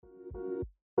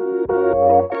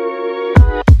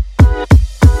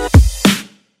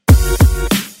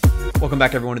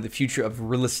back, everyone, to the Future of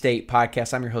Real Estate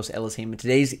podcast. I'm your host, Ellis Hammond.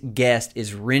 Today's guest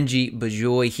is Renji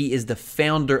Bijoy. He is the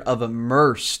founder of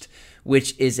Immersed,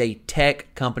 which is a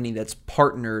tech company that's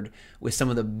partnered with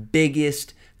some of the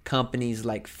biggest companies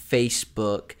like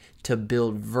Facebook to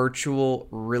build virtual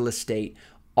real estate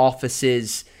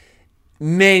offices.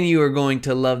 Man, you are going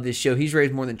to love this show. He's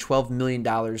raised more than $12 million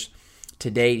to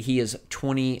date. He is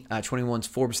 2021's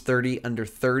Forbes 30 under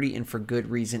 30, and for good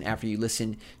reason. After you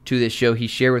listen to this show, he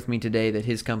shared with me today that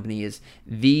his company is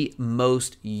the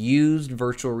most used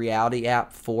virtual reality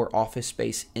app for office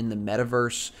space in the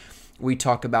Metaverse. We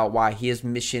talk about why his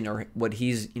mission, or what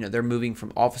he's, they're moving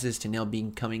from offices to now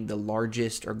becoming the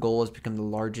largest, or goal is to become the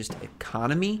largest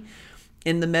economy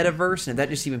in the Metaverse. And if that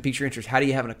just even piques your interest, how do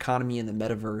you have an economy in the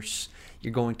Metaverse?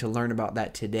 You're going to learn about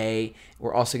that today.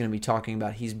 We're also going to be talking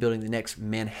about he's building the next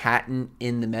Manhattan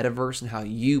in the Metaverse and how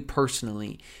you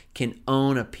personally can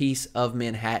own a piece of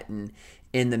Manhattan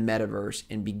in the Metaverse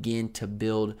and begin to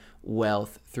build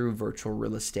wealth through virtual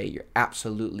real estate. You're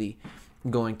absolutely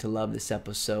going to love this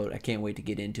episode. I can't wait to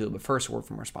get into it. But first, a word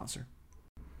from our sponsor.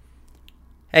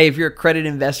 Hey, if you're a credit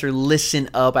investor, listen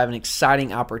up. I have an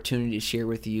exciting opportunity to share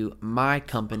with you. My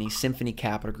company, Symphony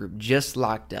Capital Group, just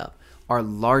locked up our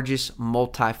largest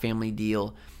multifamily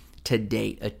deal to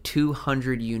date, a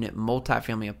 200-unit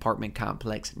multifamily apartment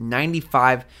complex,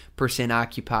 95%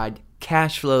 occupied,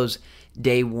 cash flows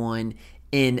day one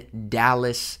in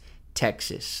Dallas,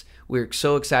 Texas. We're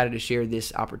so excited to share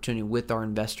this opportunity with our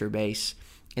investor base.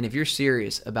 And if you're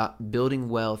serious about building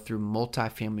wealth through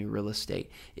multifamily real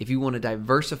estate, if you want to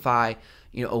diversify,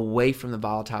 away from the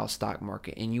volatile stock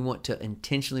market, and you want to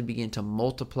intentionally begin to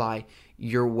multiply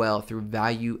your wealth through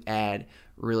value add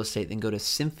real estate, then go to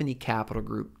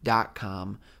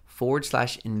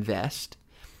symphonycapitalgroup.com/invest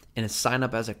and sign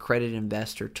up as a credit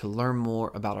investor to learn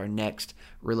more about our next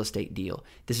real estate deal.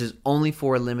 This is only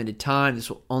for a limited time. This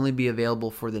will only be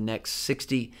available for the next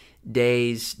 60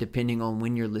 days, depending on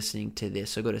when you're listening to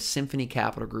this. So go to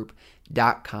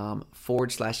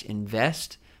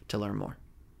symphonycapitalgroup.com/invest to learn more.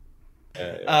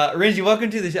 Renji, welcome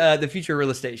to the Future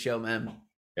Real Estate Show, man.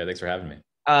 Yeah, thanks for having me.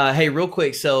 Hey, real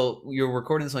quick. So you're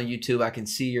recording this on YouTube. I can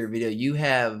see your video. You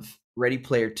have Ready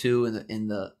Player 2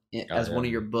 as one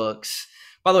of your books.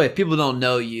 By the way, if people don't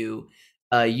know you,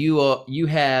 you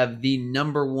have the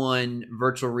 #1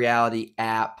 virtual reality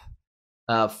app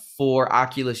for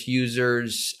Oculus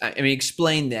users. I mean,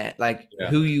 explain that,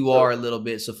 who you are a little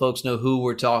bit, so folks know who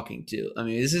we're talking to. I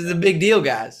mean, this is a big deal,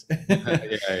 guys.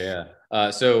 Yeah.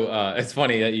 So it's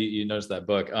funny that you noticed that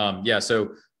book.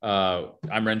 So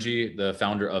I'm Renji, the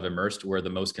founder of Immersed. We're the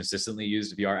most consistently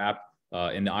used VR app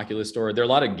in the Oculus store. There are a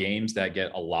lot of games that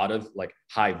get a lot of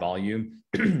high volume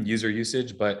user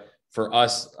usage, but for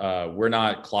us, we're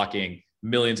not clocking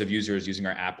millions of users using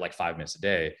our app 5 minutes a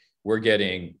day. We're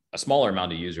getting a smaller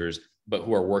amount of users, but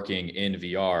who are working in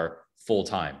VR full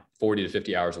time, 40 to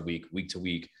 50 hours a week, week to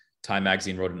week. Time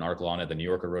Magazine wrote an article on it. The New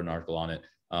Yorker wrote an article on it.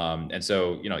 And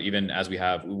so, even as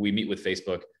we meet with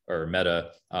Facebook or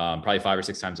Meta, probably 5 or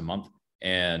 6 times a month.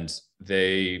 And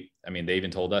they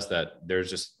even told us that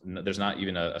there's not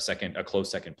even a close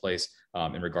second place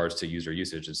in regards to user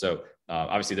usage. And so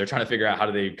obviously they're trying to figure out how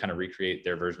do they kind of recreate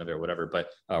their version of it or whatever, but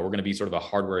we're going to be sort of a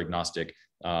hardware agnostic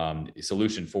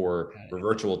solution for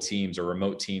virtual teams or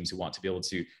remote teams who want to be able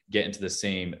to get into the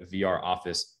same VR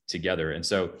office together. And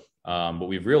so what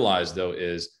we've realized though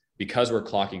is because we're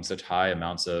clocking such high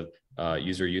amounts of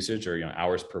user usage or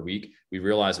hours per week, we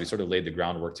realized we sort of laid the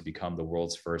groundwork to become the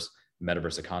world's first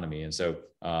metaverse economy. And so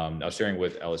I was sharing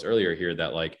with Ellis earlier here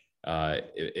that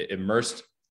immersed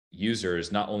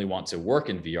users not only want to work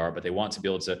in VR, but they want to be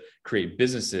able to create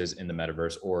businesses in the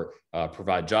metaverse or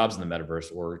provide jobs in the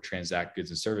metaverse or transact goods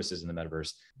and services in the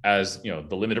metaverse. As the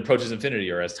limit approaches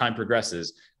infinity, or as time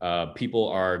progresses, people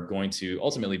are going to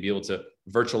ultimately be able to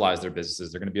virtualize their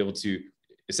businesses. They're going to be able to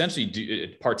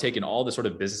essentially partake in all the sort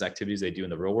of business activities they do in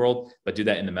the real world, but do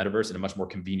that in the metaverse in a much more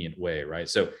convenient way, right?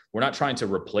 So we're not trying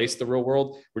to replace the real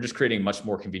world. We're just creating much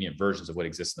more convenient versions of what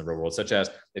exists in the real world, such as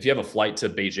if you have a flight to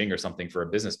Beijing or something for a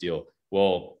business deal,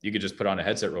 well, you could just put on a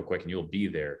headset real quick and you'll be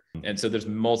there. And so there's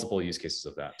multiple use cases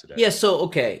of that today. Yeah. So,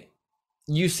 okay.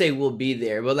 You say we'll be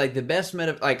there, but the best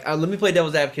let me play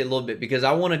devil's advocate a little bit, because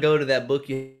I want to go to that book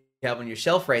you have on your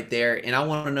shelf right there. And I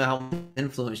want to know how it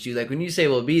influenced you. When you say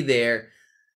we'll be there,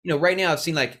 right now I've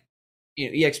seen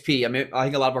EXP. I mean, I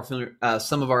think a lot of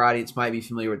some of our audience might be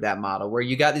familiar with that model where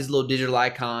you got these little digital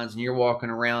icons and you're walking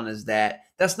around as that.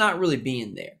 That's not really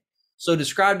being there. So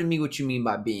describe to me what you mean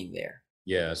by being there.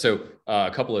 Yeah. So a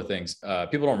couple of things.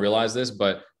 People don't realize this,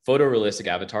 but photorealistic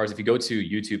avatars, if you go to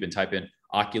YouTube and type in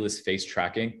Oculus face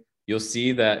tracking, you'll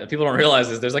see that people don't realize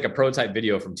is there's like a prototype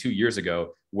video from 2 years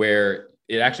ago where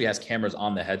it actually has cameras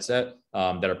on the headset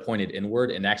that are pointed inward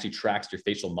and actually tracks your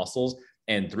facial muscles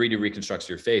and 3D reconstructs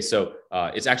your face. So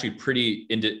it's actually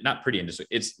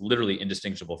it's literally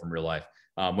indistinguishable from real life.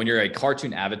 When you're a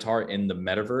cartoon avatar in the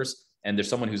metaverse and there's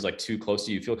someone who's like too close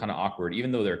to you, you feel kind of awkward,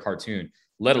 even though they're a cartoon,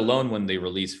 let alone when they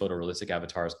release photorealistic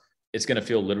avatars, it's going to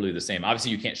feel literally the same.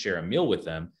 Obviously, you can't share a meal with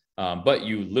them, but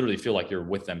you literally feel like you're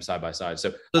with them side by side.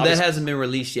 So that hasn't been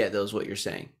released yet, though, is what you're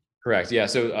saying. Correct. Yeah.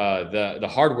 So the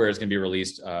hardware is going to be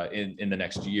released in the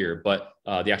next year, but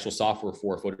the actual software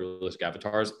for photorealistic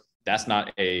avatars, that's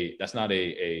not a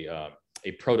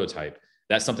prototype.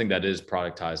 That's something that is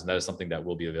productized, and that is something that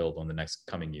will be available in the next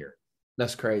coming year.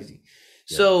 That's crazy.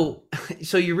 Yeah.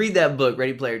 So you read that book,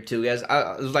 Ready Player 2, guys.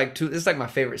 It's like my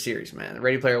favorite series, man.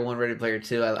 Ready Player 1, Ready Player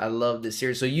 2. I love this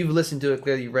series. So you've listened to it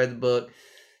clearly. You read the book.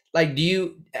 Like,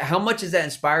 how much has that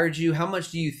inspired you? How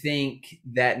much do you think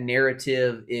that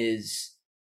narrative is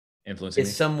influencing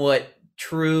somewhat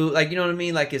true? Like, you know what I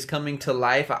mean? Like, it's coming to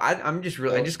life. I'm just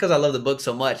really, just because I love the book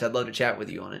so much, I'd love to chat with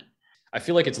you on it. I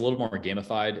feel like it's a little more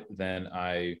gamified than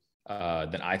I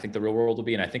think the real world will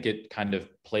be. And I think it kind of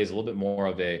plays a little bit more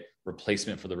of a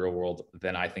replacement for the real world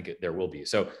than I think there will be.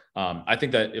 So I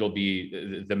think that it'll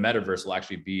be, the metaverse will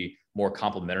actually be more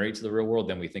complementary to the real world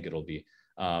than we think it'll be.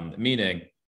 Meaning,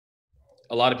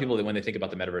 a lot of people that when they think about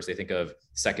the metaverse, they think of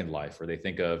Second Life, or they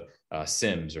think of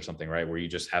Sims or something, right? Where you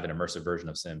just have an immersive version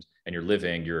of Sims and you're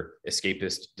living your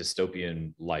escapist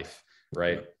dystopian life,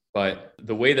 right? Yeah. But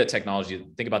the way that technology,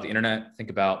 think about the internet, think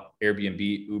about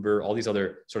Airbnb, Uber, all these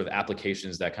other sort of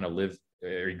applications that kind of live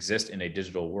or exist in a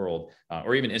digital world,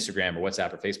 or even Instagram or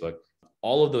WhatsApp or Facebook,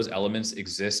 all of those elements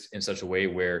exist in such a way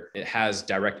where it has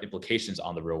direct implications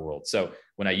on the real world. So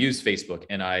when I use Facebook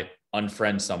and I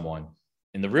unfriend someone,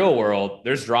 in the real world,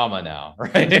 there's drama now,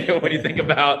 right? when you think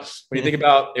about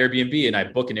Airbnb and I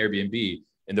book an Airbnb,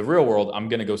 in the real world, I'm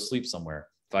going to go sleep somewhere.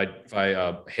 If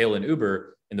I hail an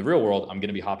Uber, in the real world, I'm going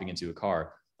to be hopping into a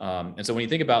car. And so when you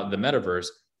think about the metaverse,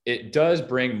 it does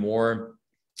bring more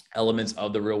elements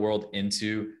of the real world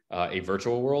into a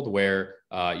virtual world where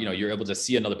you're able to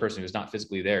see another person who's not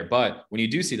physically there. But when you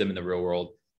do see them in the real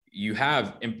world,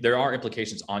 there are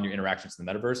implications on your interactions in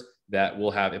the metaverse that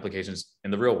will have implications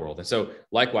in the real world. And so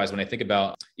likewise, when I think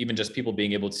about even just people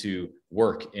being able to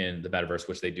work in the metaverse,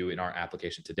 which they do in our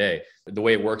application today, the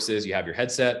way it works is you have your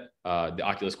headset, the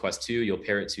Oculus Quest 2, you'll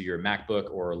pair it to your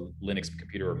MacBook or Linux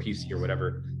computer or PC or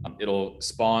whatever. It'll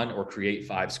spawn or create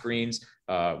 5 screens,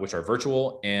 which are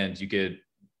virtual. And you could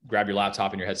grab your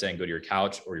laptop and your headset and go to your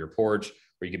couch or your porch,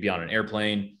 or you could be on an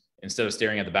airplane. Instead of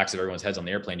staring at the backs of everyone's heads on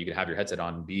the airplane, you could have your headset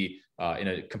on and be in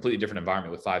a completely different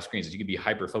environment with 5 screens. You could be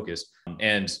hyper focused,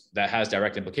 and that has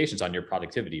direct implications on your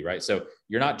productivity, right? So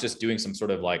you're not just doing some sort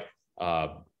of like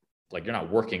you're not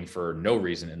working for no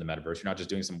reason in the metaverse. You're not just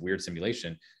doing some weird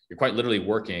simulation. You're quite literally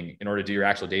working in order to do your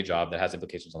actual day job that has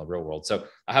implications on the real world. So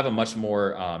I have a much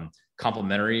more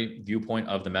complementary viewpoint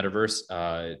of the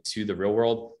metaverse to the real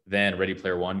world than Ready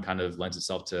Player One kind of lends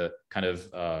itself to kind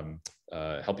of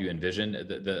help you envision.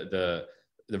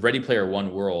 The Ready Player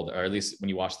One world, or at least when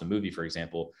you watch the movie, for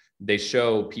example, they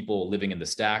show people living in the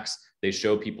stacks. They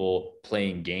show people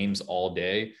playing games all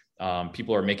day.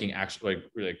 People are making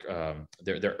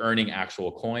they're earning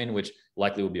actual coin, which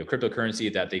likely will be a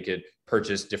cryptocurrency that they could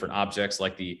purchase different objects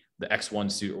like the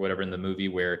X1 suit or whatever in the movie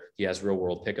where he has real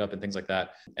world pickup and things like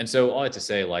that. And so all I have to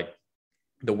say, like,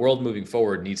 the world moving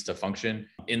forward needs to function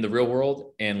in the real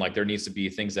world. And like, there needs to be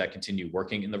things that continue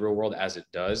working in the real world as it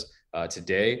does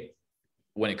today.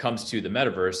 When it comes to the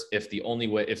metaverse, if the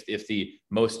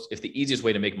easiest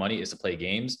way to make money is to play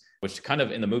games, which kind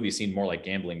of in the movie seemed more like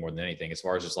gambling more than anything, as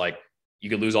far as just like, you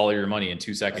could lose all of your money in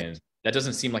 2 seconds. That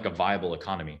doesn't seem like a viable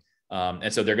economy.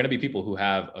 And so there are going to be people who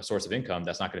have a source of income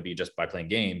that's not going to be just by playing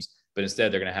games, but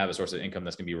instead they're going to have a source of income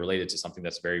that's going to be related to something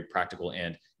that's very practical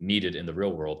and needed in the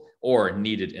real world or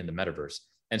needed in the metaverse.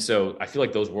 And so I feel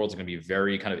like those worlds are going to be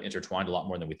very kind of intertwined a lot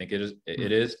more than we think it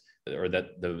is, or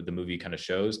that the movie kind of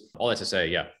shows. All that to say,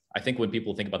 yeah, I think when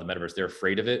people think about the metaverse, they're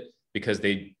afraid of it because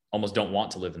they almost don't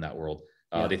want to live in that world.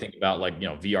 They think about like,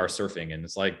 VR surfing, and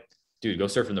it's like, dude, go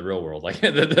surf in the real world. Like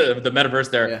the metaverse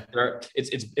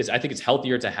I think it's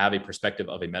healthier to have a perspective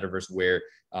of a metaverse where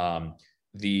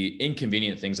the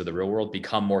inconvenient things of the real world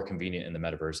become more convenient in the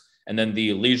metaverse. And then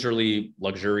the leisurely,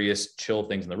 luxurious, chill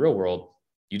things in the real world,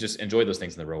 you just enjoy those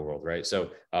things in the real world, right?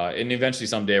 So, and eventually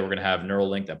someday we're going to have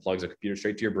Neuralink that plugs a computer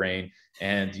straight to your brain.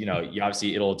 And, you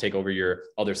obviously it'll take over your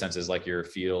other senses, like your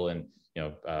feel and,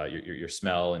 your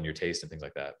smell and your taste and things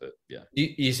like that. But yeah.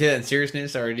 You say that in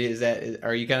seriousness, or are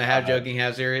you kind of half joking,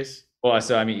 half serious? Well,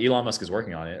 so I mean, Elon Musk is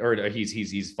working on it, or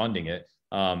he's funding it.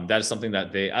 That is something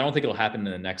that I don't think it'll happen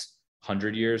in the next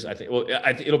 100 years. I think, well,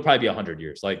 I think it'll probably be 100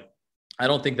 years. Like, I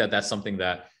don't think that that's something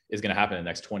that is going to happen in the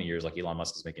next 20 years, like Elon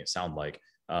Musk is making it sound like.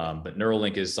 But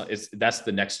Neuralink that's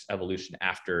the next evolution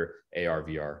after AR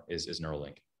VR is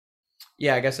Neuralink.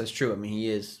 Yeah, I guess that's true. I mean,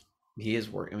 he is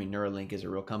working. I mean, Neuralink is a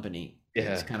real company.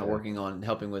 It's Yeah, kind of yeah. working on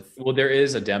helping with. Well, there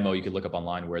is a demo you could look up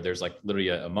online where there's like literally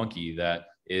a monkey that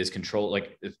is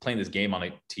like it's playing this game on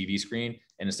a TV screen,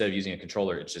 and instead of using a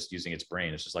controller, it's just using its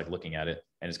brain. It's just like looking at it,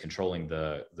 and it's controlling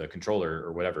the controller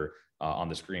or whatever on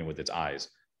the screen with its eyes,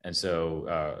 and so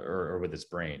or with its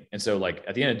brain. And so, like,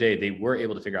 at the end of the day, they were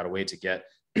able to figure out a way to get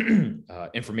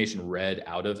information read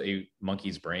out of a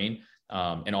monkey's brain.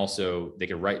 And also they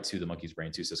could write to the monkey's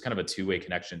brain too. So it's kind of a two-way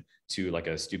connection to like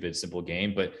a stupid, simple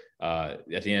game. But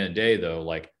at the end of the day, though,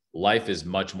 like, life is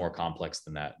much more complex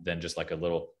than that, than just like a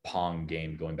little Pong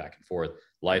game going back and forth.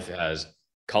 Life has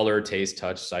color, taste,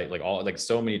 touch, sight, like all, like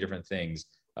so many different things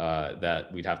that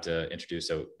we'd have to introduce.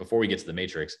 So before we get to the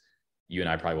Matrix, you and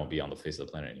I probably won't be on the face of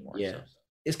the planet anymore. Yeah, So.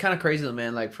 it's kind of crazy though,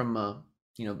 man. Like from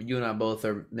you and I both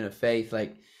are men of faith.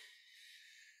 Like,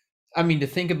 I mean, to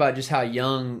think about just how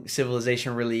young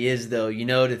civilization really is, though,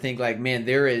 to think like, man,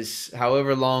 there is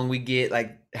however long we get,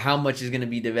 like how much is going to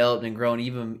be developed and grown,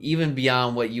 even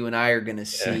beyond what you and I are going to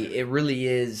see. Yeah. It really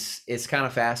is. It's kind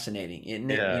of fascinating, isn't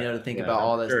it? Yeah, To think about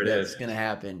all that's going to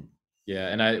happen. Yeah,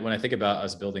 and when I think about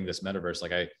us building this metaverse,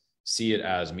 like I see it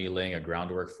as me laying a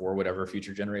groundwork for whatever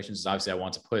future generations. Obviously, I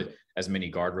want to put as many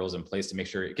guardrails in place to make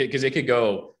sure, because it could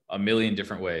go a million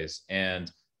different ways, and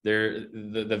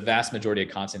the vast majority of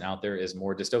content out there is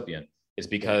more dystopian. It's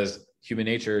because human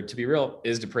nature, to be real,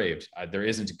 is depraved. There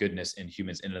isn't goodness in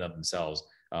humans in and of themselves.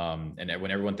 And when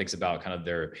everyone thinks about kind of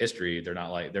their history, they're not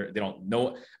like they don't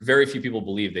know. Very few people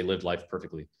believe they lived life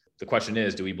perfectly. The question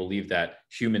is, do we believe that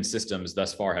human systems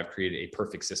thus far have created a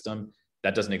perfect system?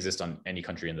 That doesn't exist on any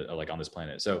country on this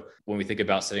planet. So when we think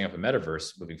about setting up a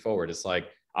metaverse moving forward, it's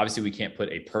like, obviously we can't put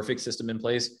a perfect system in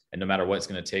place, and no matter what, it's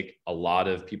going to take a lot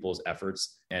of people's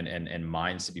efforts and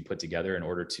minds to be put together in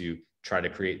order to try to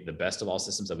create the best of all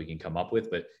systems that we can come up with.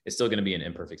 But it's still going to be an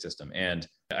imperfect system, and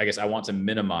I guess I want to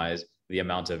minimize the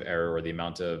amount of error or the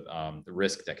amount of the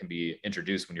risk that can be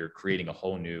introduced when you're creating a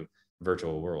whole new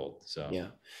virtual world. So yeah.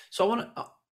 So I want to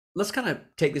let's kind of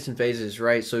take this in phases,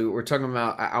 right? So we're talking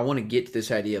about, I want to get to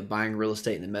this idea of buying real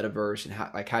estate in the metaverse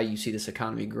and how you see this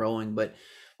economy growing. But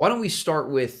why don't we start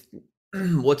with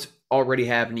what's already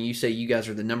happening? You say you guys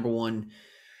are the #1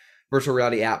 virtual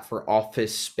reality app for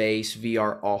office space,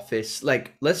 VR office.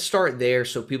 Like, let's start there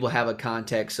so people have a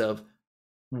context of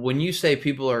when you say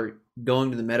people are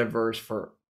going to the metaverse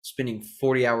for spending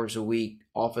 40 hours a week,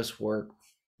 office work,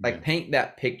 like paint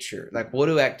that picture. Like, what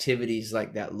do activities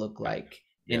like that look like?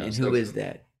 And who is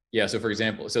that? Yeah. So for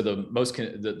example, so the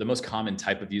most common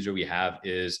type of user we have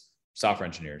is software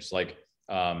engineers. Like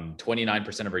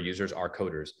 29% of our users are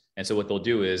coders. And so what they'll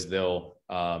do is they'll,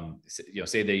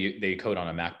 say they code on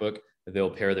a MacBook, they'll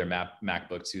pair their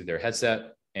MacBook to their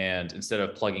headset. And instead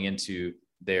of plugging into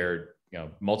their,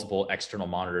 multiple external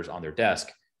monitors on their desk,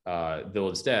 they'll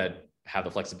instead have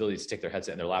the flexibility to take their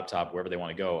headset and their laptop wherever they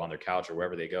want to go, on their couch or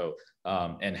wherever they go,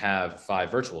 and have 5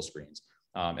 virtual screens.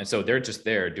 And so they're just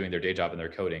there doing their day job and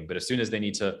their coding. But as soon as they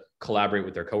need to collaborate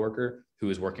with their coworker who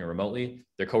is working remotely,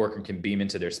 their coworker can beam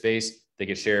into their space. They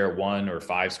can share 1 or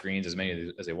 5 screens, as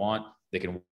many as they want. They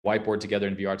can whiteboard together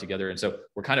and VR together. And so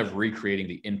we're kind of recreating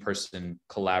the in-person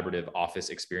collaborative office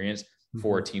experience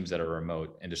for teams that are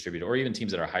remote and distributed, or even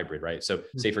teams that are hybrid, right? So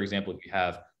say, for example, if you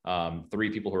have 3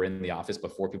 people who are in the office,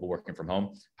 but 4 people working from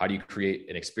home, how do you create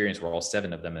an experience where all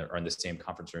 7 of them are in the same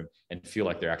conference room and feel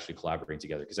like they're actually collaborating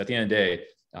together? Because at the end of the day,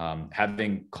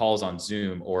 having calls on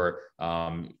Zoom or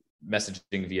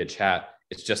messaging via chat,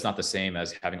 it's just not the same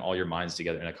as having all your minds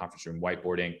together in a conference room,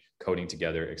 whiteboarding, coding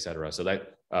together, et cetera. So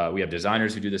that we have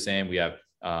designers who do the same. We have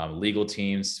legal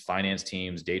teams, finance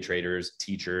teams, day traders,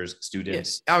 teachers,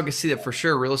 students. Yeah, I can see that for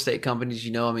sure. Real estate companies,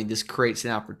 this creates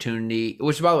an opportunity,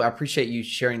 which, by the way, I appreciate you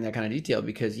sharing that kind of detail,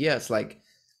 because it's like,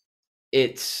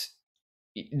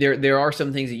 there are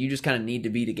some things that you just kind of need to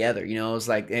be together. It's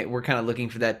like, we're kind of looking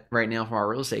for that right now from our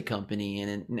real estate company.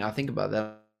 And I think about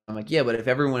that. I'm like, yeah, but if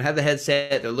everyone had the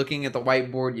headset, they're looking at the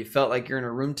whiteboard, you felt like you're in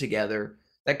a room together,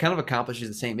 that kind of accomplishes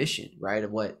the same mission, right?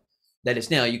 Of what that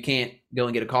is now. You can't go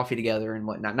and get a coffee together and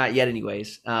whatnot, not yet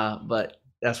anyways, but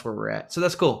that's where we're at. So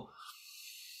that's cool.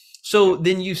 So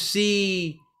then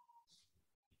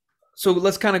so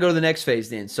let's kind of go to the next phase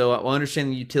then. So I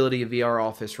understand the utility of VR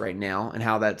office right now and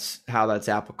how that's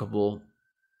applicable.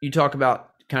 You talk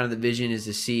about kind of the vision is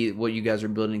to see what you guys are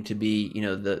building to be,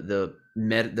 the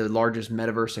the largest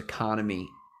metaverse economy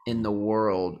in the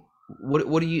world.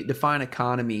 What do you define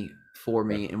economy for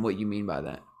me, and what you mean by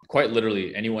that? Quite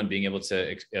literally anyone being able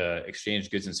to exchange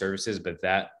goods and services, but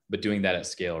doing that at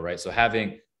scale, right? So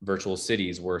having virtual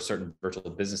cities where certain virtual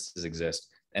businesses exist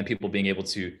and people being able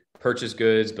to purchase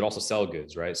goods, but also sell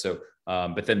goods, right? So,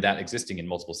 but then that existing in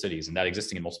multiple cities and that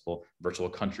existing in multiple virtual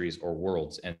countries or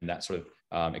worlds, and that sort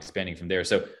of expanding from there.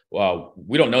 So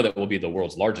we don't know that we'll be the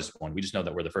world's largest one. We just know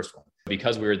that we're the first one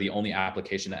because we're the only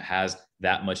application that has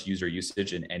that much user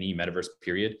usage in any metaverse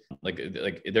period. Like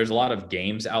there's a lot of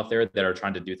games out there that are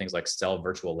trying to do things like sell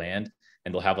virtual land,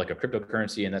 and they'll have like a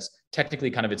cryptocurrency, and that's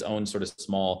technically kind of its own sort of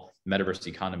small metaverse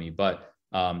economy. But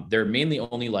they're mainly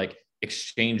only like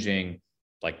exchanging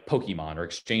like Pokemon or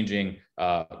exchanging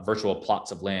virtual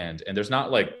plots of land. And there's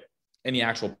not like any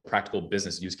actual practical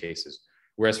business use cases.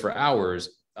 Whereas for ours,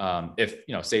 if,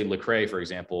 say Lecrae, for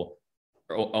example,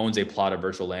 owns a plot of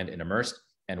virtual land in Immersed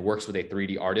and works with a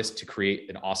 3D artist to create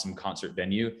an awesome concert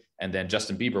venue, and then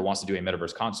Justin Bieber wants to do a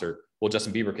metaverse concert, well,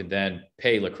 Justin Bieber could then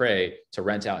pay Lecrae to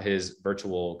rent out his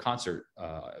virtual concert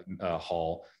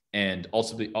hall, and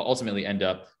ultimately end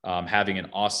up having an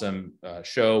awesome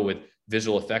show with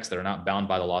visual effects that are not bound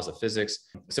by the laws of physics.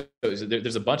 So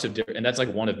there's a bunch of different, and that's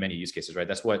like one of many use cases, right?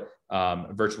 That's what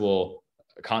virtual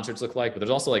concerts look like, but there's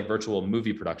also like virtual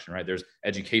movie production, right? There's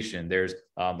education, there's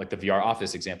like the VR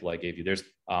office example I gave you. There's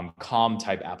calm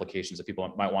type applications that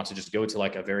people might want to just go to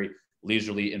like a very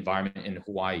leisurely environment in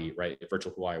Hawaii, right?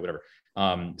 Virtual Hawaii, whatever.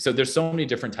 So there's so many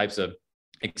different types of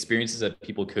experiences that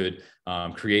people could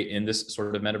create in this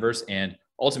sort of metaverse, and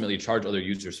ultimately charge other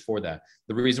users for that.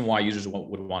 The reason why users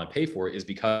would want to pay for it is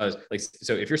because, like,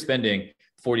 so if you're spending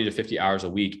 40 to 50 hours a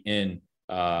week in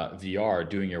VR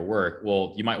doing your work,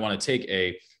 well, you might want to take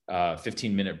a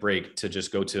 15-minute break to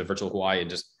just go to virtual Hawaii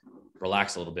and just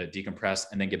relax a little bit, decompress,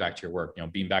 and then get back to your work,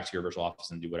 beam back to your virtual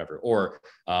office and do whatever. Or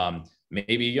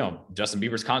maybe, Justin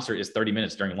Bieber's concert is 30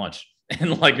 minutes during lunch.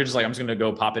 And like, you're just like, I'm just going to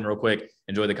go pop in real quick,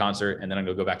 enjoy the concert, and then I'm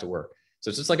going to go back to work. So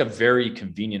it's just like a very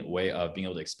convenient way of being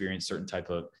able to experience certain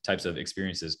types of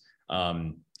experiences.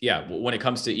 When it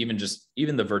comes to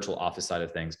even the virtual office side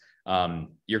of things,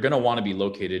 you're going to want to be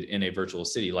located in a virtual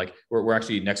city. Like we're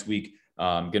actually next week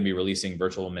going to be releasing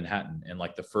virtual Manhattan, and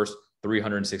like the first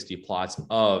 360 plots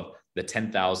of the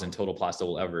 10,000 total plots that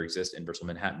will ever exist in virtual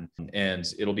Manhattan. And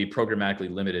it'll be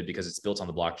programmatically limited because it's built on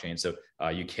the blockchain. So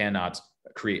you cannot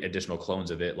create additional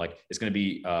clones of it. Like it's going to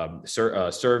be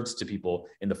served to people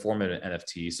in the form of an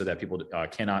NFT, so that people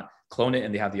cannot clone it,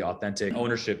 and they have the authentic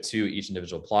ownership to each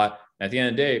individual plot. And at the end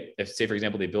of the day, if, say, for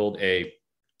example, they build a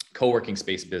co-working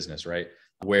space business, right,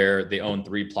 where they own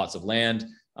 3 plots of land,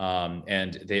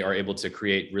 and they are able to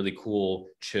create really cool,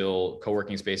 chill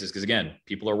co-working spaces. Because again,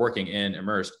 people are working in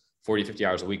Immersed 40, 50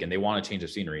 hours a week, and they want a change of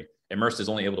scenery. Immersed is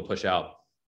only able to push out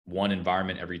one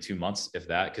environment every 2 months, if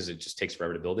that, because it just takes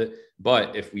forever to build it.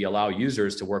 But if we allow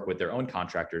users to work with their own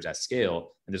contractors at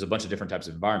scale, and there's a bunch of different types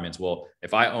of environments, well,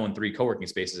 if I own 3 co-working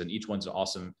spaces and each one's an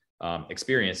awesome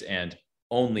experience, and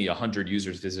only 100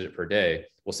 users visit it per day,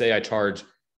 well, say I charge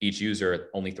each user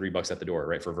only $3 at the door,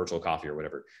 right, for virtual coffee or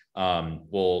whatever.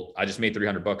 Well, I just made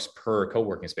 $300 per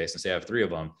co-working space, and say I have 3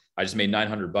 of them. I just made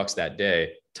 $900 that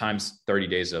day times 30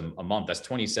 days a month. That's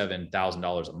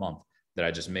 $27,000 a month that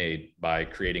I just made by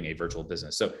creating a virtual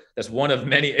business. So that's one of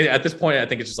many. At this point, I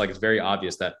think it's just like, it's very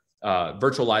obvious that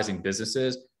virtualizing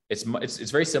businesses,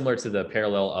 it's very similar to the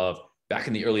parallel of back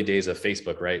in the early days of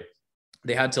Facebook, right?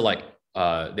 They had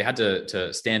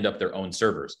to stand up their own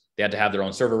servers. They had to have their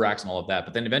own server racks and all of that.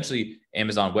 But then eventually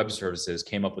Amazon Web Services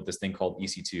came up with this thing called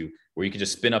EC2, where you could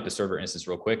just spin up a server instance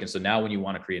real quick. And so now when you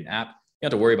want to create an app, you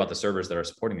don't have to worry about the servers that are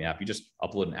supporting the app. You just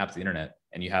upload an app to the internet,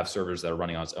 and you have servers that are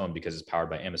running on its own because it's powered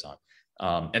by Amazon.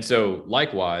 And so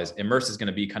likewise, Immerse is going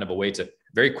to be kind of a way to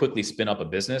very quickly spin up a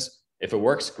business. If it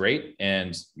works, great.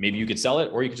 And maybe you could sell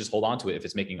it, or you could just hold on to it if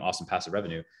it's making awesome passive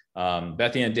revenue. But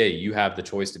at the end of the day, you have the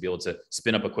choice to be able to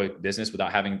spin up a quick business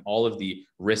without having all of the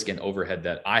risk and overhead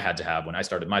that I had to have when I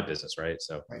started my business, right?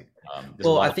 So, right.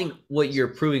 Well, I think what you're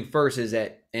proving first is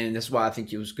that, and this is why I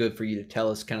think it was good for you to tell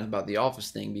us kind of about the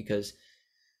office thing, because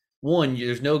one,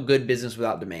 there's no good business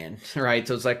without demand, right?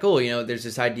 So it's like, oh, there's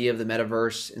this idea of the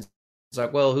metaverse, and it's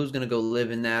like, well, who's going to go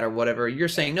live in that or whatever? You're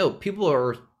saying, no, people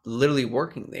are literally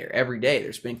working there every day.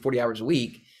 They're spending 40 hours a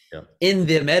week in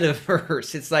the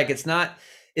metaverse. It's like,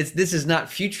 this is not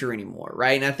future anymore,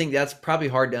 right? And I think that's probably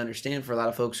hard to understand for a lot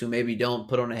of folks who maybe don't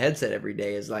put on a headset every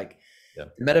day, is like, the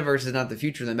metaverse is not the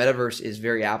future. The metaverse is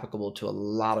very applicable to a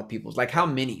lot of people. Like how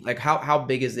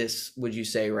big is this, would you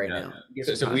say, right now?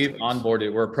 So we've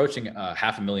onboarded, we're approaching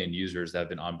 500,000 users that have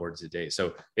been onboarded to date.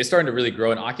 So it's starting to really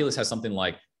grow. And Oculus has something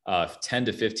like 10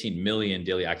 to 15 million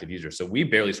daily active users. So we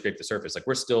barely scraped the surface. Like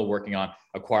we're still working on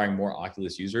acquiring more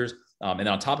Oculus users. And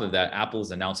on top of that, Apple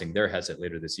is announcing their headset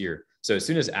later this year. So as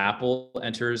soon as Apple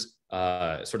enters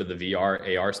sort of the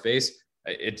VR AR space,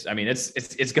 it's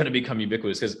going to become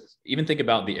ubiquitous, because even think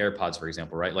about the AirPods, for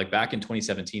example, right? Like back in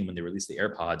 2017, when they released the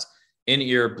AirPods,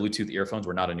 in-ear Bluetooth earphones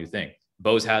were not a new thing.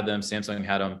 Bose had them, Samsung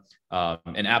had them,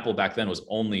 and Apple back then was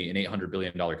only an $800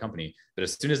 billion company. But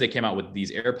as soon as they came out with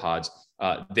these AirPods,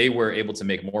 they were able to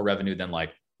make more revenue than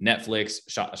like Netflix,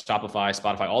 Shopify,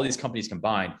 Spotify, all these companies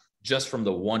combined, just from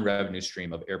the one revenue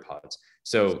stream of AirPods.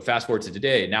 So fast forward to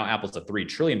today, now Apple's a $3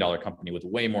 trillion company with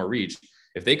way more reach.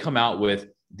 If they come out with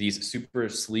these super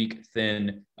sleek,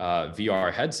 thin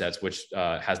VR headsets, which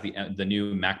has the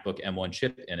new MacBook M1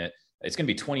 chip in it, it's going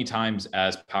to be 20 times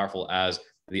as powerful as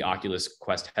the Oculus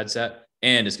Quest headset,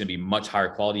 and it's going to be much higher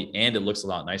quality, and it looks a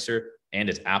lot nicer, and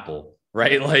it's Apple,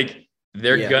 right? Like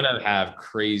they're gonna have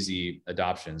crazy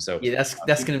adoption. So yeah,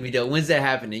 that's gonna be dope. When's that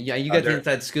happening? Yeah, you got the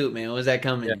inside scoop, man. When's that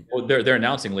coming? Yeah, well, they're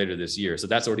announcing later this year, so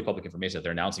that's already public information that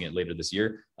they're announcing it later this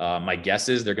year. My guess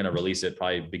is they're gonna release it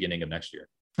probably beginning of next year.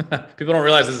 People don't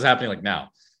realize this is happening like now.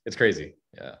 It's crazy.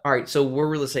 Yeah. All right, so we're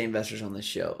real estate investors on this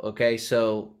show. Okay,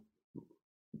 so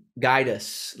guide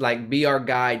us, like be our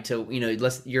guide to,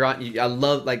 I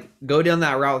love, like, go down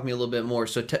that route with me a little bit more.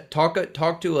 So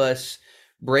talk to us,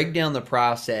 break down the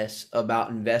process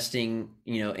about investing,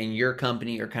 in your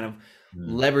company, or kind of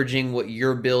leveraging what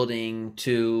you're building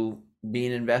to be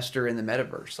an investor in the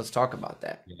metaverse. Let's talk about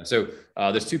that. Yeah. So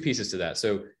there's two pieces to that.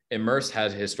 So Immersed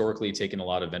has historically taken a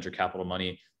lot of venture capital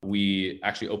money. We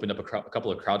actually opened up a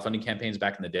couple of crowdfunding campaigns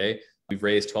back in the day. We've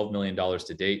raised $12 million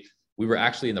to date. We were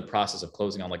actually in the process of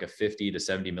closing on like a $50 to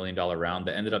 $70 million round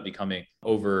that ended up becoming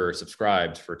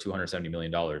oversubscribed for $270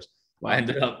 million. Wow. I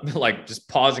ended up like just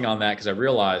pausing on that because I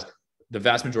realized the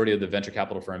vast majority of the venture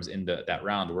capital firms in that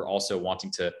round were also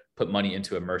wanting to put money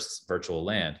into Immersed virtual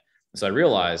land. And so I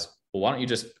realized, well, why don't you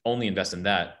just only invest in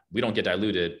that? We don't get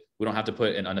diluted. We don't have to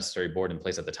put an unnecessary board in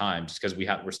place at the time, just because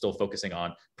we're still focusing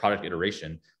on product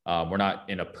iteration. We're not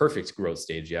in a perfect growth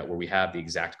stage yet where we have the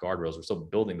exact guardrails. We're still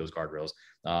building those guardrails.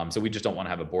 So we just don't want to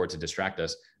have a board to distract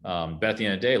us. But at the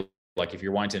end of the day, like if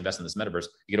you're wanting to invest in this metaverse,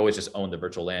 you could always just own the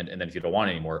virtual land. And then if you don't want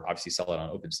it anymore, obviously sell it on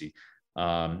OpenSea.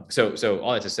 So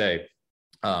all that to say,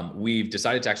 we've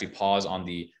decided to actually pause on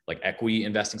the like equity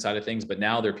investing side of things, but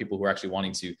now there are people who are actually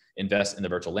wanting to invest in the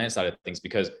virtual land side of things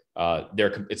because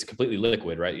it's completely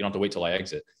liquid, right? You don't have to wait till I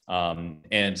exit.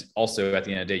 And also at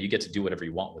the end of the day, you get to do whatever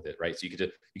you want with it, right? So you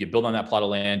could build on that plot of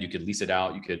land, you could lease it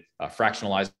out, you could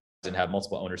fractionalize and have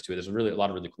multiple owners to it. There's a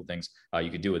lot of really cool things you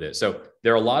could do with it. So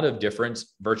there are a lot of different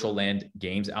virtual land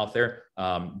games out there.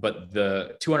 But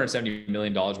the $270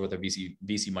 million worth of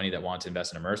VC money that wanted to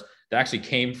invest in Immerse, that actually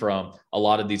came from a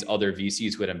lot of these other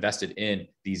VCs who had invested in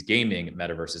these gaming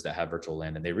metaverses that have virtual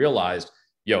land. And they realized,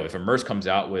 if Immerse comes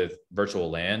out with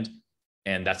virtual land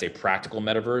and that's a practical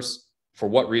metaverse, for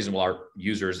what reason will our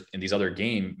users in these other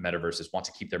game metaverses want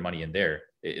to keep their money in there?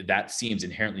 That seems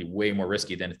inherently way more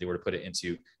risky than if they were to put it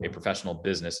into a professional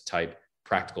business type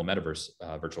practical metaverse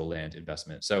virtual land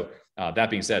investment. So that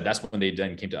being said, that's when they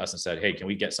then came to us and said, hey, can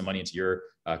we get some money into your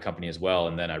company as well?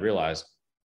 And then I realized,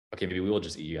 okay, maybe we will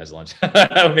just eat you guys lunch.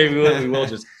 Maybe we will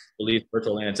just release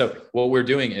virtual land. So what we're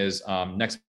doing is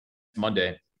next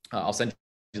Monday, I'll send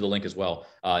you the link as well.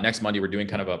 Next Monday, we're doing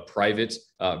kind of a private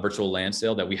virtual land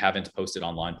sale that we haven't posted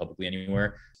online publicly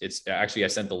anywhere. It's actually, I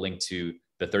sent the link to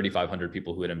the 3,500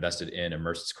 people who had invested in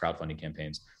Immersed's crowdfunding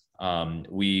campaigns.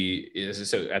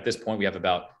 So at this point, we have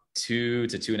about $2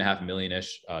 to $2.5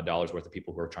 million-ish dollars worth of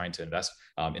people who are trying to invest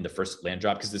in the first land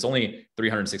drop, because it's only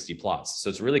 360 plots. So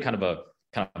it's really kind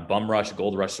of bum rush,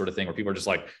 gold rush sort of thing where people are just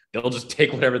like, they'll just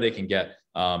take whatever they can get.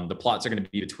 The plots are going to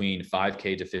be between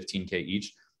 5K to 15K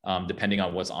each, depending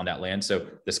on what's on that land. So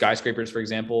the skyscrapers, for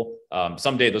example,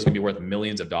 someday those are going to be worth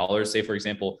millions of dollars. Say, for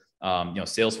example,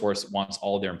 Salesforce wants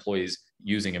all of their employees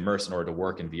using Immerse in order to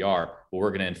work in VR. Well, we're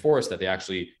going to enforce that they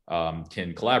actually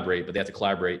can collaborate, but they have to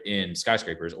collaborate in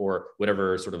skyscrapers or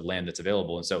whatever sort of land that's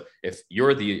available. And so if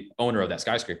you're the owner of that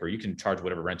skyscraper, you can charge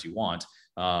whatever rent you want,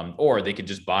 or they can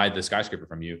just buy the skyscraper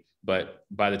from you. But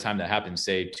by the time that happens,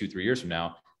 say 2-3 years from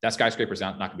now, that skyscraper is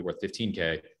not going to be worth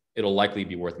 15K. It'll likely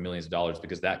be worth millions of dollars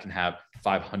because that can have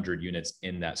 500 units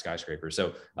in that skyscraper.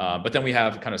 So, but then we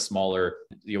have kind of smaller,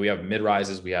 we have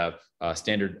mid-rises, we have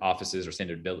standard offices or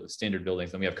standard buildings.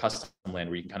 Then we have custom land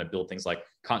where you can kind of build things like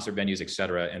concert venues, et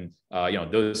cetera. And,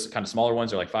 those kind of smaller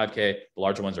ones are like 5K, the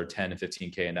larger ones are 10 and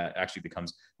 15K, and that actually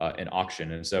becomes an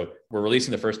auction. And so we're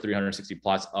releasing the first 360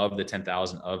 plots of the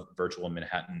 10,000 of virtual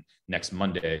Manhattan next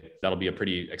Monday. That'll be a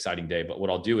pretty exciting day. But what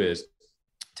I'll do is,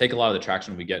 take a lot of the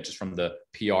traction we get just from the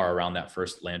PR around that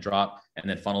first land drop and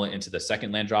then funnel it into the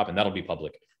second land drop, and that'll be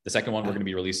public. The second one, we're going to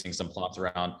be releasing some plots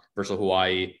around virtual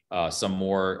Hawaii, some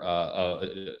more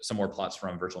plots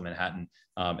from virtual Manhattan,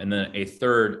 and then a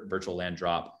third virtual land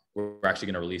drop. We're actually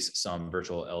going to release some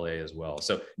virtual LA as well.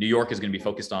 So New York is going to be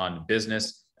focused on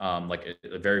business, like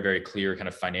a very, very clear kind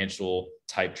of financial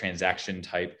type, transaction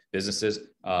type businesses,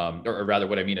 or rather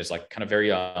what I mean is like kind of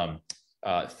very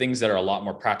things that are a lot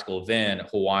more practical than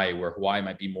Hawaii, where Hawaii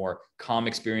might be more calm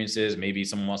experiences. Maybe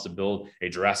someone wants to build a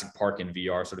Jurassic Park in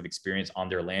VR sort of experience on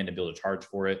their land and be able to charge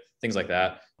for it, things like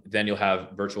that. Then you'll have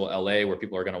virtual LA, where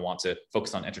people are going to want to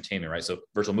focus on entertainment, right? So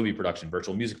virtual movie production,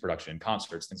 virtual music production,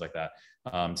 concerts, things like that.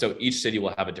 So each city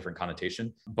will have a different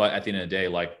connotation, but at the end of the day,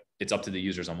 like it's up to the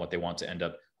users on what they want to end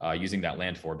up using that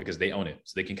land for, because they own it.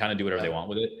 So they can kind of do whatever they want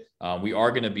with it. We are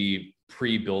going to be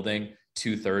pre-building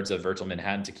 2/3 of virtual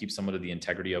Manhattan to keep somewhat of the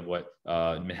integrity of what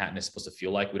Manhattan is supposed to feel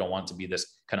like. We don't want it to be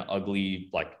this kind of ugly,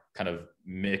 like kind of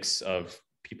mix of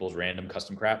people's random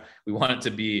custom crap. We want it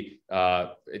to be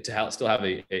still have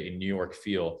a New York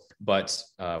feel, but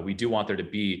we do want there to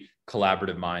be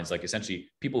collaborative minds, like essentially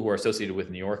people who are associated with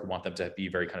New York. We want them to be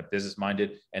very kind of business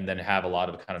minded, and then have a lot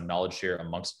of kind of knowledge share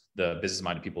amongst the business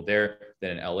minded people there.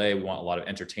 Then in LA, we want a lot of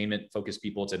entertainment focused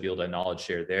people to be able to knowledge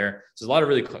share there. So there's a lot of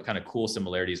really kind of cool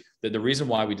similarities. The reason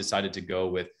why we decided to go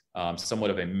with somewhat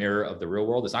of a mirror of the real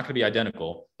world, it's not going to be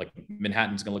identical. Like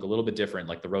Manhattan's going to look a little bit different.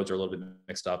 Like the roads are a little bit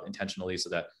mixed up intentionally so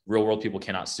that real world people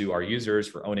cannot sue our users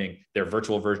for owning their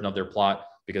virtual version of their plot.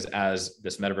 Because as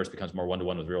this metaverse becomes more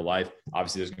one-to-one with real life,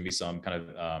 obviously there's going to be some kind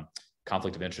of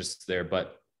conflict of interest there.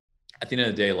 But at the end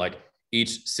of the day, like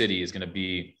each city is going to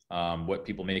be what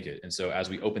people make it. And so as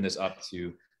we open this up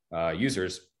to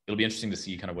users, it'll be interesting to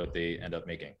see kind of what they end up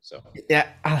making. So yeah,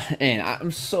 and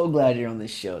I'm so glad you're on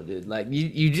this show, dude. Like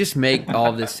you just make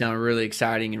all of this sound really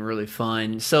exciting and really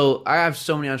fun. So I have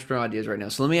so many entrepreneurial ideas right now.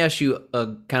 So let me ask you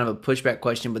a kind of a pushback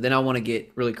question, but then I want to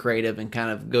get really creative and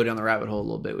kind of go down the rabbit hole a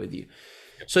little bit with you.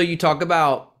 So you talk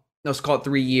about, let's call it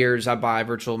 3 years. I buy a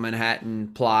virtual Manhattan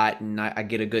plot and I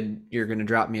get you're going to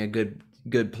drop me a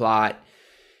good plot.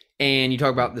 And you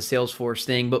talk about the Salesforce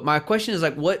thing, but my question is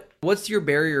like, what's your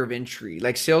barrier of entry?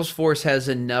 Like Salesforce has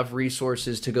enough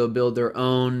resources to go build their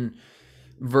own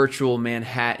virtual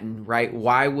Manhattan, right?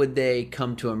 Why would they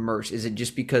come to Immersed? Is it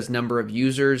just because number of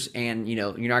users and,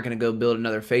 you're not going to go build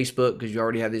another Facebook because you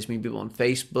already have this many people on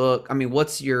Facebook? I mean,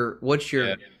 what's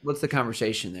the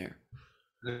conversation there?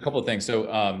 A couple of things. So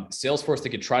Salesforce, they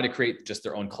could try to create just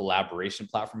their own collaboration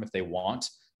platform if they want.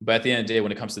 But at the end of the day,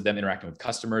 when it comes to them interacting with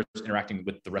customers, interacting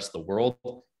with the rest of the world,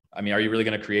 I mean, are you really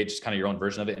going to create just kind of your own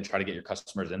version of it and try to get your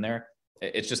customers in there?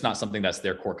 It's just not something that's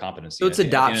their core competency. So it's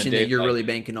adoption that you're really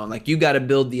banking on. Like you got to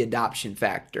build the adoption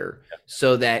factor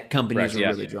so that companies are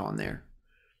really drawn there.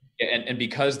 And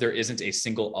because there isn't a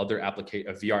single other a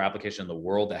VR application in the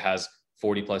world that has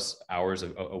 40 plus hours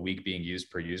a week being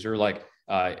used per user, like,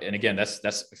 and again, that's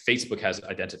Facebook has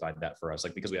identified that for us.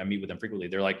 Like, because I meet with them frequently,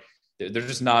 they're like, they're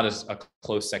just not a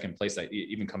close second place that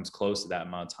even comes close to that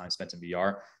amount of time spent in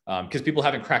VR. Because people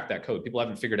haven't cracked that code. People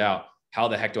haven't figured out how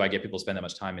the heck do I get people to spend that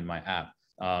much time in my app?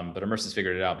 But Immersed has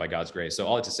figured it out by God's grace. So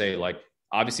all that to say, like,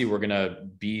 obviously we're going to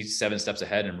be 7 steps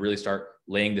ahead and really start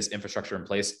laying this infrastructure in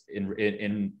place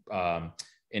in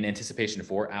anticipation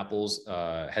for Apple's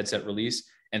headset release.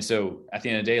 And so at the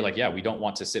end of the day, like, yeah, we don't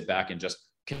want to sit back and just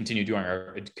continue doing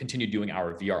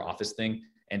our VR office thing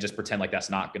and just pretend like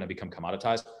that's not going to become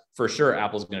commoditized. For sure,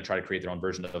 Apple's going to try to create their own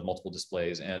version of multiple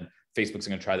displays, and Facebook's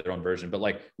going to try their own version. But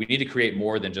like, we need to create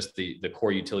more than just the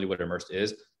core utility, what Immersed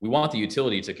is. We want the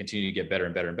utility to continue to get better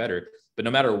and better and better. But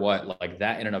no matter what, like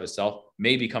that in and of itself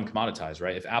may become commoditized,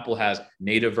 right? If Apple has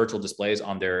native virtual displays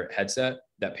on their headset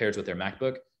that pairs with their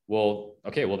MacBook, well,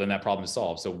 okay, well then that problem is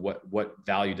solved. So what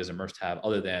value does Immersed have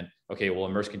other than, okay, well,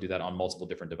 Immersed can do that on multiple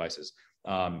different devices.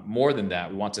 More than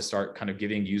that, we want to start kind of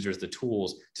giving users the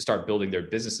tools to start building their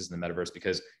businesses in the metaverse.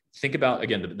 Because think about,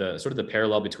 again, the sort of the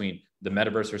parallel between the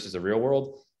metaverse versus the real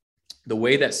world. The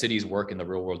way that cities work in the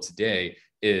real world today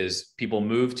is people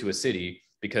move to a city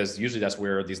because usually that's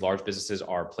where these large businesses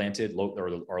are planted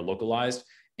or localized.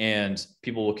 And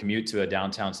people will commute to a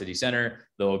downtown city center.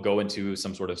 They'll go into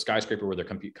some sort of skyscraper where their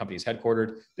company is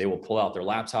headquartered. They will pull out their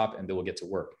laptop and they will get to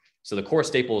work. So the core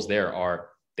staples there are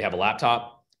they have a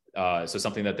laptop, so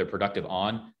something that they're productive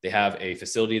on. They have a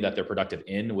facility that they're productive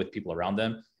in with people around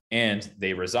them, and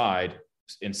they reside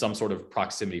in some sort of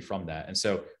proximity from that. And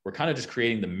so we're kind of just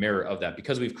creating the mirror of that.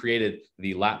 Because we've created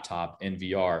the laptop in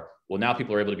VR, Well, now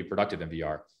people are able to be productive in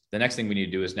VR. The next thing we need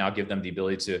to do is now give them the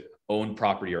ability to own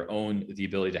property or own the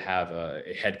ability to have a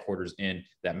headquarters in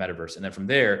that metaverse. And then from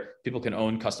there, people can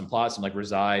own custom plots and like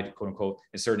reside, quote unquote,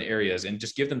 in certain areas, and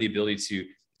just give them the ability to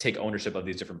take ownership of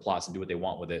these different plots and do what they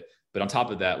want with it. But on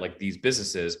top of that, like these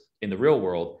businesses in the real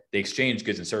world, they exchange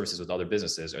goods and services with other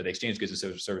businesses, or they exchange goods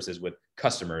and services with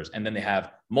customers. And then they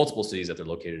have multiple cities that they're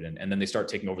located in. And then they start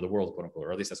taking over the world, quote unquote,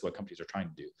 or at least that's what companies are trying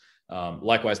to do.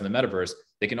 Likewise, in the metaverse,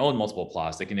 they can own multiple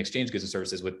plots. They can exchange goods and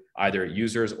services with either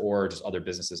users or just other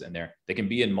businesses in there. They can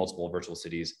be in multiple virtual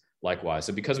cities likewise.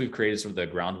 So because we've created sort of the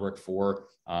groundwork for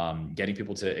getting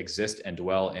people to exist and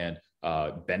dwell and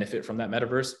benefit from that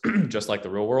metaverse, just like the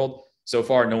real world, so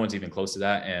far, no one's even close to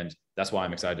that. And that's why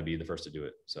I'm excited to be the first to do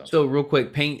it. So real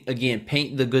quick, paint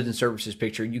the goods and services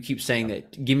picture. You keep saying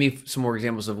that. Give me some more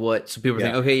examples of what, so people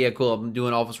think, okay, yeah, cool, I'm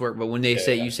doing office work. But when they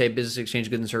you say business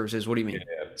exchange goods and services, what do you mean?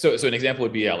 So an example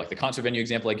would be like the concert venue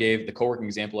example I gave, the co-working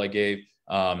example I gave.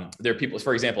 There are people,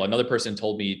 for example, another person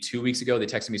told me 2 weeks ago, they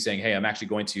texted me saying, hey, I'm actually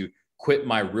going to quit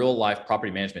my real life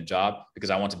property management job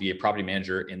because I want to be a property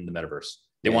manager in the metaverse.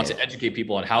 They want to educate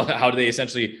people on how do they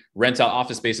essentially rent out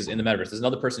office spaces in the metaverse. There's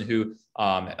another person who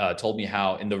told me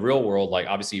how in the real world, like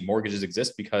obviously mortgages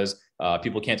exist because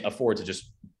people can't afford to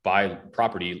just buy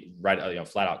property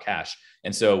flat out cash.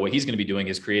 And so what he's going to be doing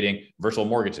is creating virtual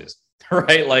mortgages,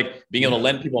 right? Like being able to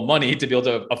lend people money to be able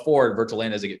to afford virtual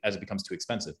land as it becomes too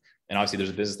expensive. And obviously there's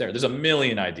a business there. There's a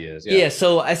million ideas. Yeah.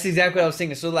 So that's exactly what I was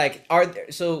thinking. So like,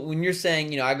 so when you're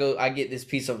saying, I get this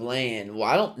piece of land, well,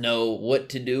 I don't know what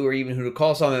to do or even who to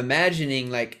call. So I'm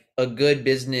imagining like a good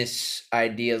business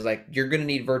idea is like, you're going to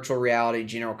need virtual reality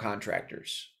general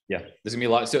contractors. Yeah, there's gonna be a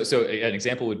lot. So an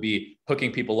example would be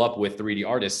hooking people up with 3D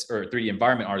artists or 3D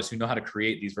environment artists who know how to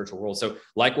create these virtual worlds. So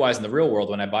likewise, in the real world,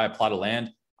 when I buy a plot of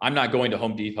land, I'm not going to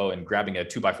Home Depot and grabbing a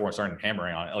 2x4 and starting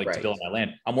hammering on it to build my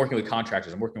land. I'm working with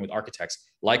contractors. I'm working with architects.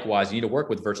 Likewise, you need to work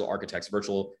with virtual architects,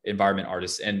 virtual environment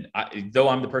artists. And though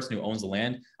I'm the person who owns the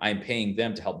land, I am paying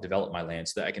them to help develop my land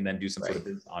so that I can then do some sort of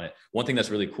business on it. One thing that's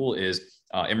really cool is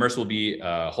Immersed will be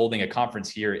holding a conference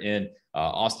here in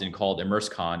Austin called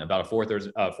ImmersedCon, about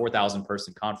a 4,000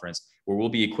 person conference where we'll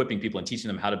be equipping people and teaching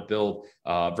them how to build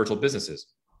virtual businesses.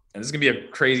 And this is gonna be a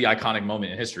crazy iconic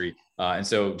moment in history. And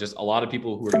so just a lot of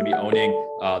people who are gonna be owning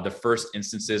the first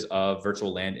instances of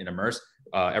virtual land in Immersed.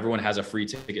 Everyone has a free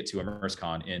ticket to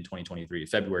ImmersedCon in 2023,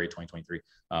 February 2023,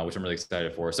 which I'm really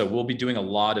excited for. So we'll be doing a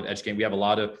lot of educating. We have a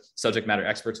lot of subject matter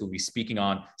experts who will be speaking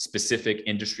on specific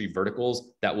industry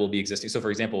verticals that will be existing. So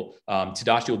for example,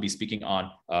 Tadashi will be speaking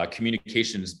on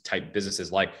communications type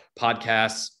businesses like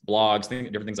podcasts, blogs,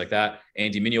 different things like that.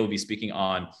 And Diminio will be speaking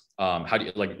on how do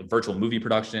you like virtual movie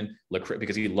production,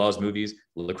 because he loves movies.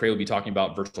 Lecrae will be talking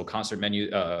about virtual concert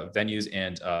venues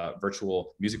and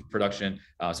virtual music production.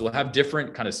 So we'll have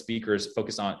different kind of speakers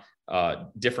focused on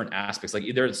different aspects, like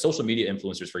either social media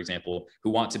influencers, for example, who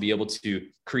want to be able to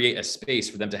create a space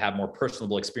for them to have more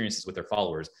personable experiences with their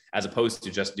followers, as opposed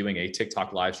to just doing a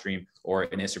TikTok live stream or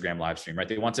an Instagram live stream, right?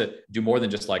 They want to do more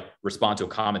than just like respond to a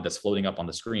comment that's floating up on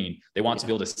the screen. They want to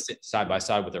be able to sit side by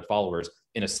side with their followers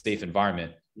in a safe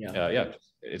environment.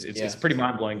 It's pretty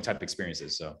mind-blowing type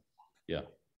experiences. So yeah.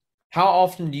 How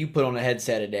often do you put on a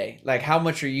headset a day? Like how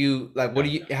much are you like,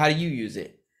 how do you use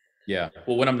it? Yeah.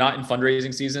 Well, when I'm not in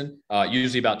fundraising season,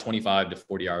 usually about 25 to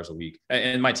 40 hours a week.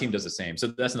 And my team does the same. So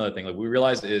that's another thing. Like we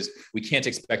realize is we can't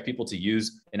expect people to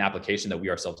use an application that we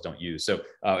ourselves don't use. So,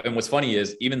 and what's funny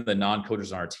is even the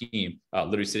non-coders on our team,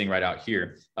 literally sitting right out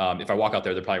here, if I walk out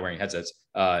there, they're probably wearing headsets.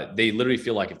 They literally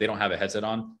feel like if they don't have a headset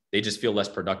on, they just feel less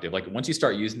productive. Like once you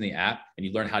start using the app and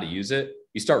you learn how to use it,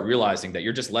 you start realizing that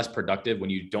you're just less productive when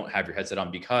you don't have your headset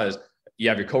on, because you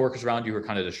have your coworkers around you who are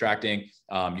kind of distracting.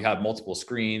 You have multiple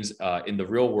screens in the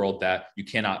real world that you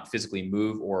cannot physically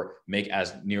move or make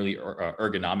as nearly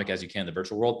ergonomic as you can in the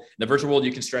virtual world. In the virtual world,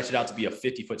 you can stretch it out to be a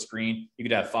 50-foot screen. You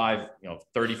could have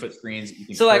 30-foot screens.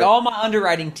 So like all my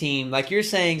underwriting team, like you're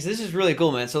saying, so this is really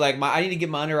cool, man. So like I need to get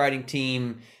my underwriting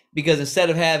team, because instead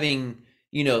of having,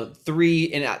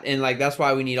 three, and like, that's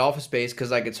why we need office space, because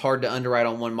like it's hard to underwrite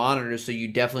on one monitor. So you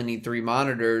definitely need 3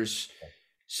 monitors.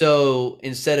 So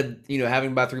instead of,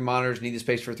 having about 3 monitors, need the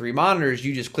space for 3 monitors,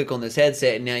 you just click on this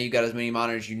headset and now you got as many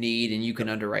monitors you need and you can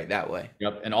underwrite that way.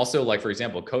 Yep. And also like, for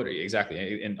example,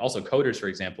 exactly. And also coders, for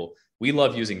example, we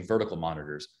love using vertical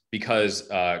monitors. because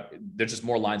there's just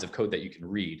more lines of code that you can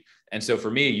read. And so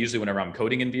for me, usually whenever I'm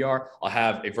coding in VR, I'll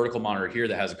have a vertical monitor here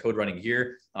that has a code running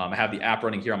here. I have the app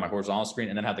running here on my horizontal screen,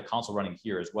 and then have the console running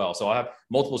here as well. So I'll have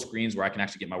multiple screens where I can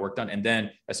actually get my work done. And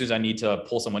then as soon as I need to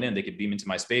pull someone in, they can beam into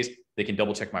my space, they can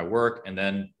double check my work, and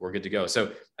then we're good to go.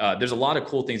 So there's a lot of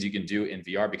cool things you can do in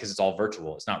VR because it's all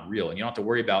virtual. It's not real. And you don't have to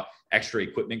worry about extra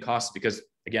equipment costs because,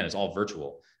 again, it's all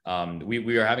virtual.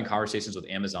 We are having conversations with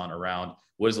Amazon around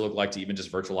what does it look like to even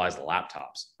just virtualize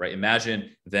laptops, right? Imagine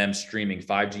them streaming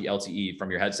 5G LTE from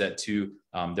your headset to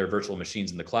their virtual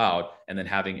machines in the cloud, and then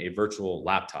having a virtual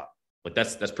laptop. Like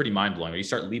that's pretty mind blowing. You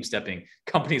start leap stepping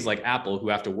companies like Apple, who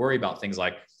have to worry about things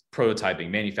like prototyping,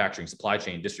 manufacturing, supply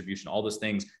chain, distribution, all those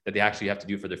things that they actually have to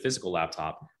do for their physical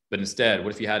laptop. But instead,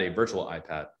 what if you had a virtual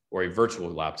iPad or a virtual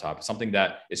laptop, something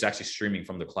that is actually streaming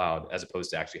from the cloud as opposed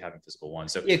to actually having physical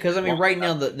ones? So yeah, because I mean, right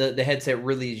now the headset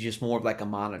really is just more of like a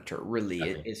monitor. Really,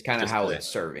 exactly. it's kind of how it's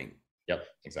serving. Yep,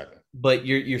 exactly. But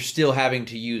you're still having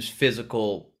to use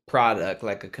physical product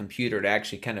like a computer to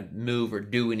actually kind of move or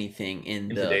do anything in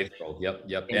today's world.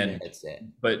 Yep. And headset.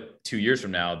 But 2 years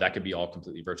from now, that could be all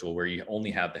completely virtual, where you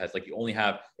only have the head, like you only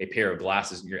have a pair of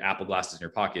glasses, your Apple glasses in your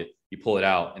pocket. You pull it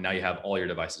out, and now you have all your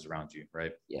devices around you,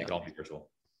 right? Yeah, it can all be virtual.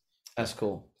 That's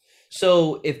cool.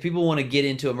 So if people want to get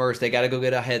into Immersed, they got to go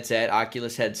get a headset,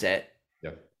 Oculus headset.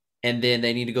 Yep. And then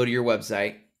they need to go to your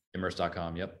website,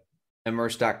 Immersed.com. Yep.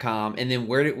 Immersed.com. And then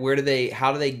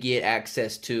how do they get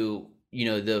access to,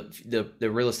 the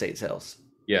real estate sales?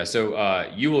 Yeah, so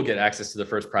you will get access to the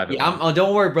first private one. Oh,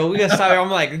 don't worry, bro. We got to stop. I'm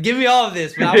like, give me all of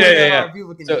this. But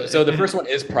people can so the first one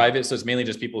is private, so it's mainly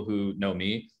just people who know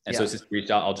me. And so since you reached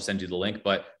out, I'll just send you the link.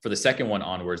 But for the second one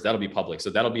onwards, that'll be public. So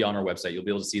that'll be on our website. You'll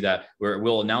be able to see that, where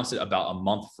we'll announce it about a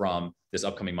month from this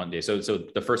upcoming Monday. So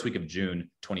the first week of June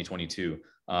 2022,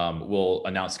 we'll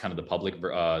announce kind of the public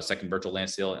second virtual land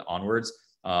sale onwards.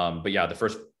 But yeah, the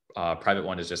first private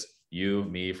one is just you,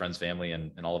 me, friends, family,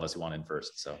 and all of us who want in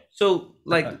first. So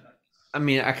like, I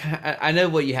mean, I know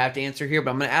what you have to answer here,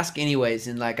 but I'm going to ask anyways.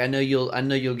 And like, I know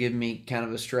you'll give me kind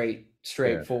of a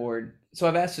straightforward. So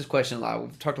I've asked this question a lot.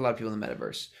 We've talked to a lot of people in the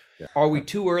metaverse. Yeah. Are we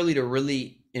too early to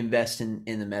really invest in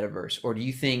the metaverse? Or do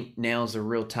you think now's the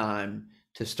real time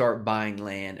to start buying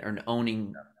land or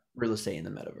owning real estate in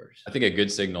the metaverse? I think a good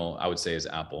signal, I would say, is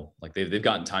Apple. Like they've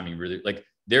gotten timing really, like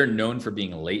they're known for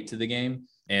being late to the game,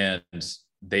 and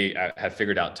they have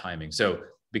figured out timing. So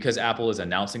because Apple is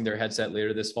announcing their headset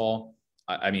later this fall,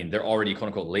 I mean, they're already quote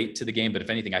unquote late to the game, but if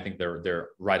anything, I think they're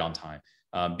right on time,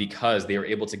 because they are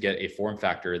able to get a form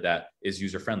factor that is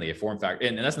user-friendly, a form factor.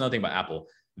 And that's another thing about Apple.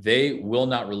 They will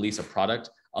not release a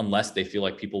product unless they feel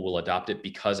like people will adopt it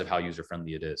because of how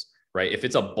user-friendly it is, right? If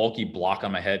it's a bulky block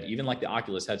on my head, even like the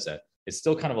Oculus headset, it's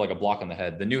still kind of like a block on the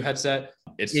head. The new headset,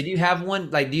 do you have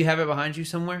one? Like, do you have it behind you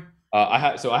somewhere? I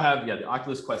have the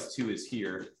Oculus Quest 2 is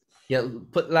here. Yeah,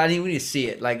 we need to see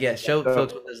it. Like, yeah, show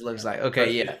folks what this looks like.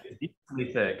 Okay, yeah. It's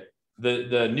really thick.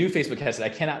 The new Facebook headset,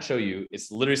 I cannot show you.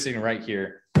 It's literally sitting right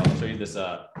here. I'll show you this.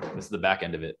 This is the back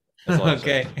end of it.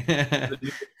 Okay.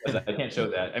 I can't show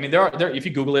that. I mean, there. If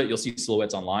you Google it, you'll see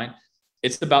silhouettes online.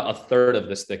 It's about a third of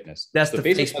this thickness. That's the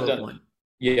Facebook one.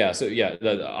 Yeah. So yeah,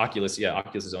 the Oculus. Yeah,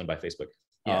 Oculus is owned by Facebook.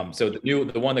 Yeah. So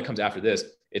the one that comes after this,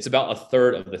 it's about a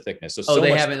third of the thickness. So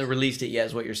they haven't released it yet,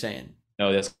 is what you're saying?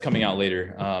 No, that's coming out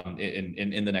later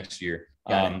in the next year.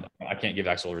 I can't give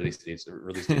actual release dates.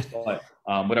 But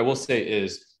what I will say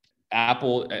is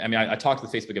Apple. I mean, I talked to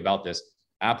Facebook about this.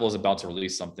 Apple is about to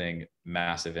release something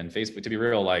massive, and Facebook, to be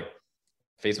real, like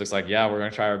Facebook's like, yeah, we're gonna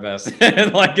try our best,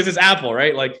 like, because it's Apple,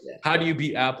 right? Like, how do you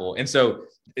beat Apple? And so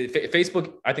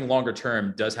Facebook, I think longer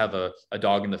term does have a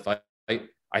dog in the fight.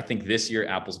 I think this year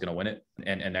Apple's going to win it,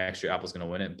 and next year Apple's going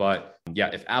to win it. But yeah,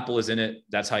 if Apple is in it,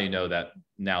 that's how you know that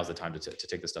now's the time to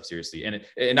take this stuff seriously. And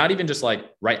not even just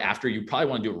like right after, you probably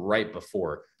want to do it right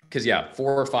before. Because 4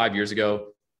 or 5 years ago,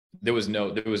 there was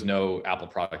no Apple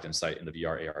product in sight in the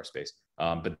VR AR space.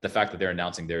 But the fact that they're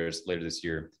announcing theirs later this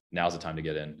year, now's the time to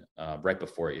get in right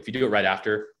before. If you do it right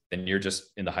after, then you're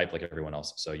just in the hype like everyone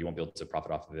else. So you won't be able to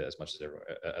profit off of it as much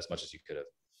as you could have.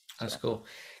 That's cool.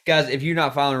 Guys, if you're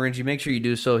not following Renji, make sure you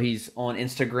do so. He's on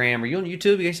Instagram. Are you on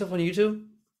YouTube? You got yourself on YouTube?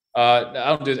 I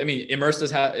don't do it. I mean, Immersed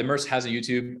has a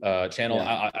YouTube channel.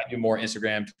 Yeah. I do more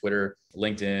Instagram, Twitter,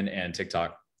 LinkedIn, and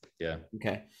TikTok. Yeah.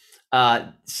 Okay.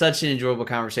 Such an enjoyable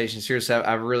conversation. Seriously,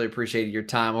 I really appreciated your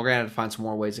time. We're going to have to find some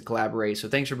more ways to collaborate. So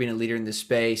thanks for being a leader in this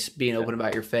space, being open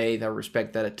about your faith. I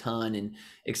respect that a ton, and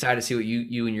excited to see what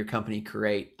you and your company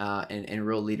create, and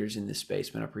real leaders in this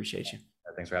space, man. I appreciate you.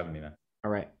 Thanks for having me, man.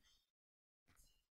 All right.